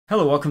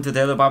Hello, welcome to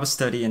Daily Bible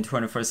Study in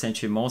 21st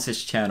Century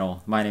Moses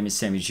channel. My name is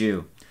Sammy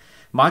Jew.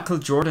 Michael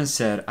Jordan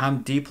said,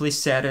 "I'm deeply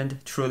saddened,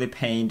 truly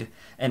pained,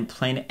 and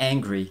plain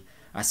angry.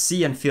 I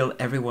see and feel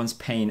everyone's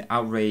pain,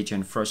 outrage,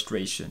 and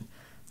frustration."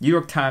 New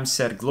York Times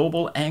said,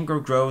 "Global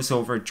anger grows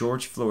over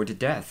George Floyd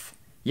death."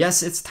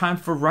 Yes, it's time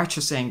for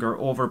righteous anger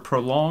over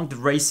prolonged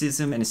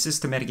racism and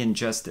systematic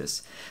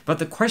injustice. But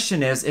the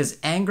question is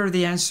anger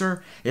the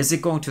answer? Is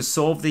it going to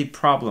solve the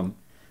problem?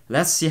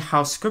 Let's see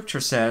how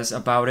Scripture says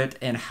about it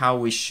and how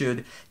we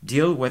should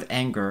deal with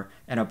anger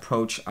and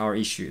approach our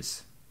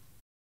issues.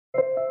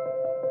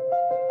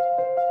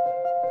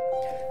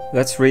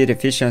 Let's read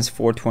Ephesians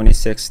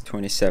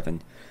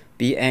 4:26-27.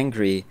 "Be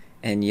angry,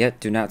 and yet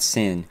do not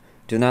sin.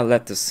 Do not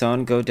let the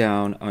sun go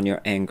down on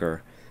your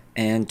anger,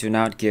 and do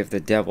not give the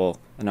devil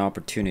an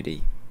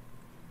opportunity."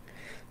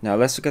 Now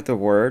let's look at the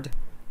word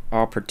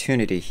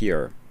opportunity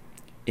here.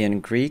 In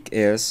Greek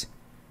is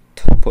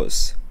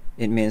topos.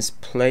 It means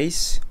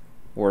place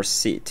or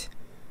seat.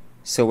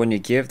 So when you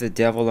give the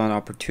devil an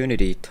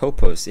opportunity,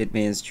 topos, it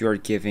means you're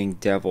giving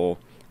devil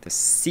the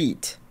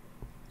seat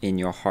in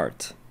your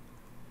heart.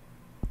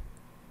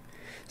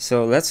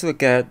 So let's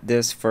look at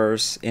this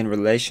verse in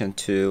relation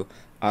to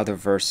other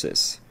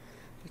verses,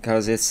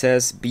 because it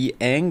says be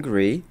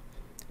angry.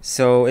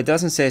 So it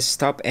doesn't say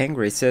stop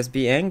angry, it says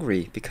be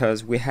angry,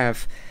 because we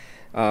have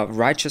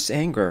righteous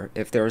anger.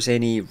 If there's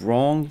any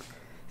wrong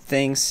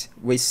things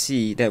we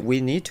see, that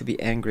we need to be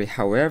angry.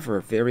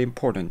 However, very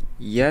important,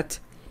 yet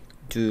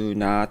do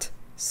not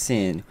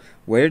sin.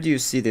 Where do you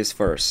see this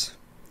verse?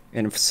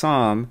 In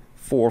Psalm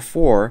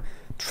 4:4,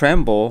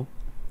 tremble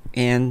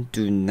and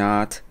do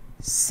not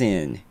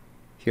sin.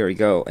 Here we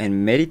go.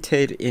 "And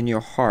meditate in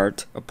your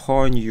heart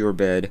upon your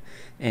bed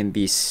and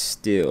be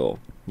still."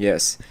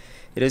 Yes,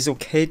 it is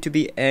okay to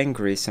be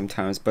angry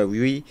sometimes, but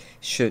we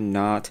should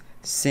not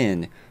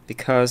sin,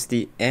 because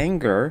the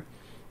anger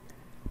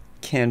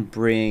can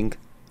bring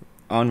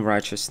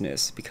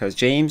unrighteousness. Because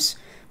James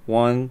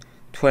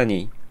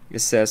 1:20, it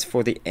says,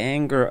 "For the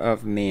anger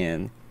of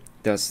man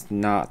does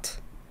not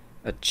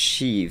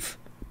achieve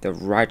the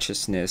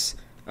righteousness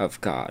of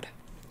God."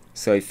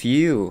 So if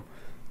you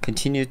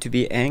continue to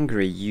be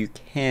angry, you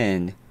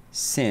can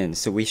sin.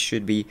 So we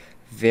should be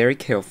very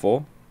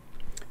careful.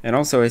 And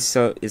also it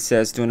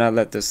says, "Do not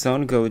let the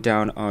sun go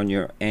down on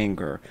your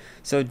anger."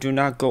 So do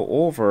not go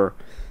over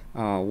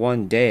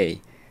one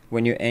day.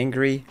 When you're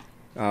angry,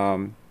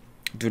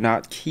 do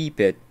not keep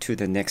it to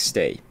the next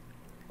day.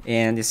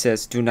 And it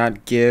says, "Do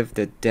not give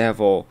the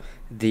devil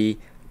the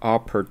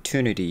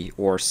opportunity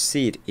or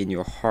seat in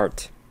your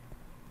heart."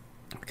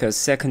 Because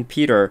 2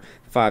 Peter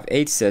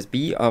 5:8 says,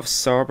 "Be of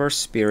sober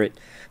spirit,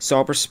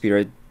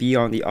 be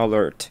on the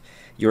alert.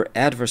 Your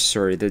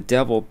adversary, the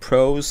devil,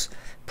 prowls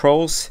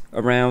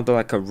around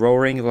like a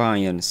roaring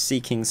lion,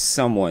 seeking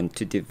someone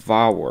to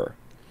devour."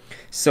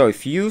 So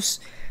if you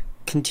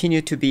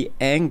continue to be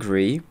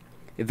angry,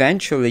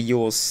 eventually you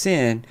will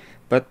sin,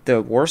 but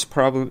the worst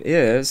problem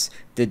is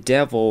the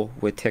devil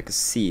will take a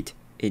seat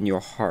in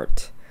your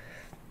heart.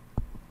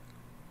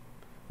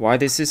 Why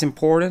this is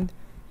important?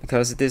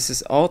 Because this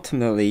is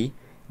ultimately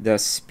the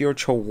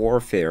spiritual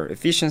warfare.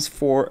 Ephesians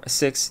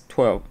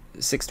 4:6-12,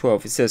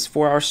 it says,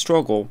 "For our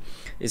struggle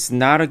is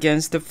not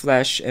against the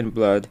flesh and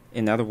blood,"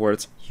 in other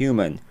words,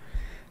 human,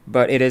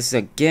 "but it is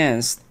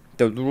against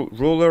the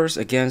rulers,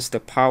 against the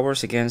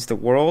powers, against the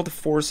world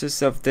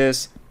forces of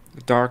this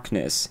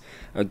darkness,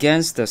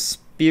 against the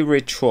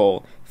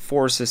spiritual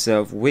forces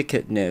of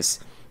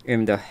wickedness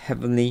in the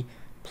heavenly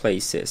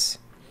places."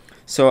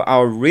 So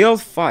our real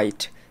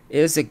fight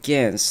is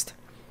against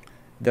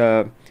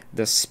the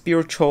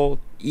spiritual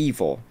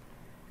evil,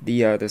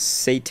 the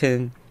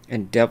Satan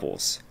and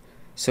devils.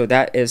 So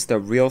that is the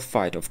real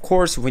fight. Of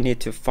course, we need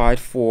to fight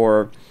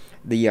for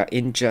the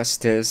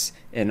injustice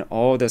and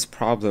all those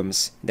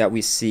problems that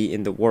we see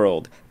in the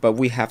world, but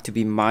we have to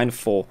be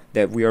mindful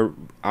that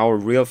our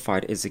real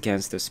fight is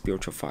against the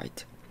spiritual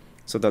fight.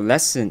 So the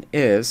lesson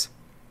is,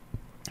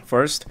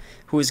 first,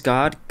 who is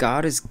God?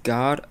 God is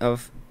God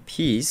of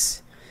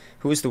peace.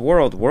 Who is the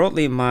world?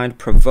 Worldly mind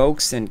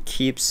provokes and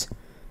keeps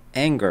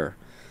anger.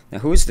 Now,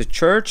 who is the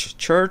church?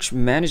 Church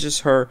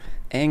manages her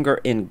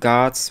anger in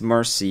God's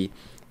mercy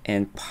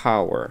and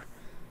power.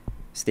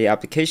 So the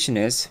application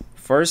is,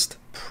 first,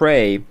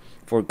 pray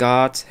for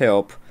God's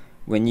help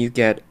when you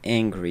get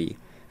angry.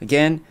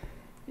 Again,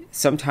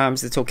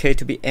 sometimes it's okay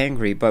to be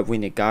angry, but we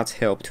need God's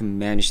help to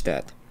manage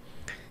that.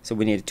 So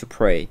we need to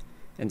pray.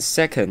 And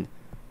second,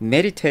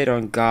 meditate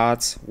on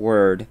God's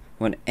word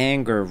when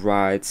anger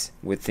rides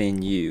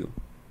within you.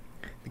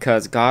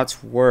 Because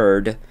God's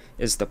word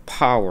is the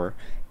power,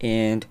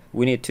 and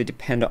we need to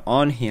depend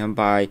on Him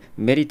by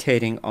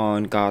meditating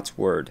on God's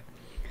word.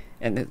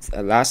 And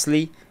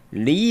lastly,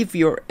 leave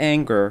your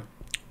anger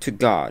to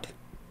God,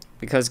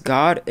 because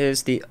God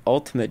is the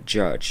ultimate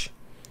judge.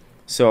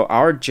 So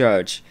our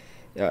judge,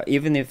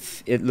 even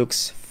if it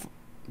looks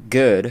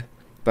good,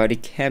 but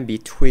it can be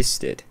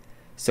twisted.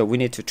 So we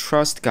need to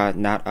trust God,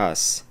 not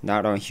us,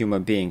 not our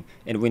human being,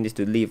 and we need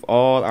to leave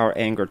all our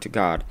anger to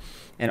God.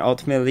 and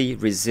ultimately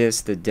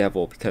resist the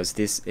devil, because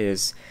this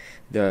is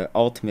the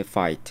ultimate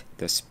fight,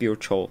 the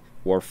spiritual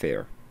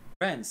warfare.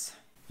 Friends,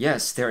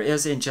 yes, there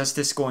is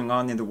injustice going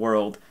on in the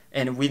world,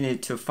 and we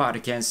need to fight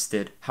against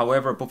it.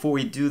 However, before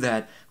we do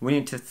that, we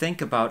need to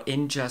think about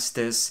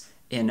injustice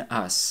in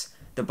us.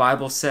 The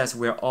Bible says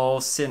we're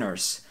all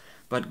sinners,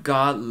 but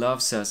God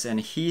loves us, and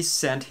He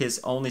sent His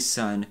only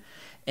Son,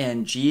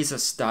 and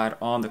Jesus died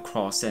on the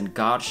cross, and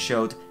God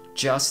showed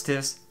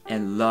justice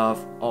and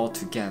love all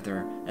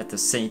together at the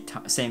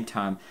same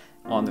time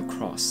on the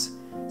cross.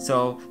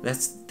 So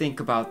let's think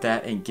about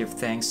that and give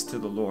thanks to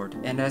the Lord.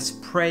 And let's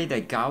pray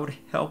that God would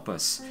help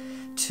us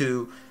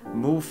to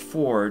move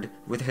forward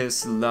with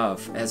His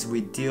love as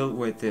we deal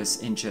with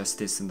this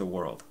injustice in the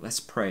world.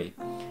 Let's pray.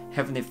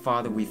 Heavenly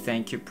Father, we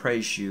thank you,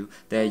 praise you,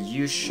 that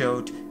you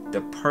showed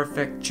the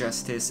perfect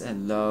justice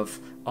and love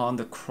on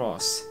the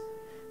cross,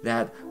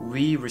 that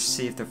we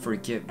receive the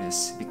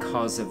forgiveness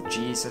because of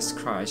Jesus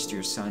Christ,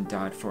 your Son,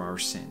 died for our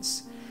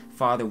sins.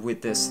 Father,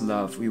 with this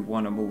love, we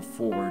want to move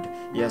forward.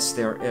 Yes,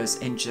 there is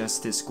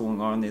injustice going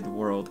on in the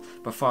world,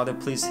 but Father,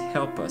 please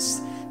help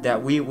us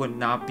that we would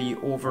not be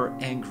over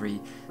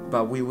angry,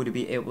 but we would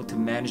be able to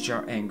manage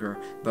our anger,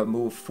 but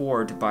move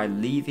forward by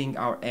leaving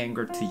our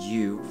anger to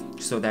you,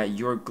 so that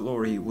your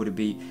glory would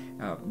be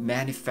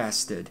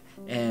manifested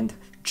and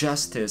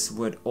justice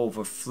would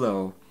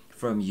overflow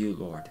from you,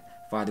 Lord.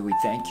 Father, we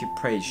thank you,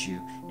 praise you.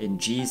 In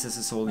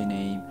Jesus' holy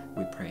name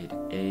we prayed.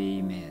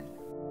 Amen.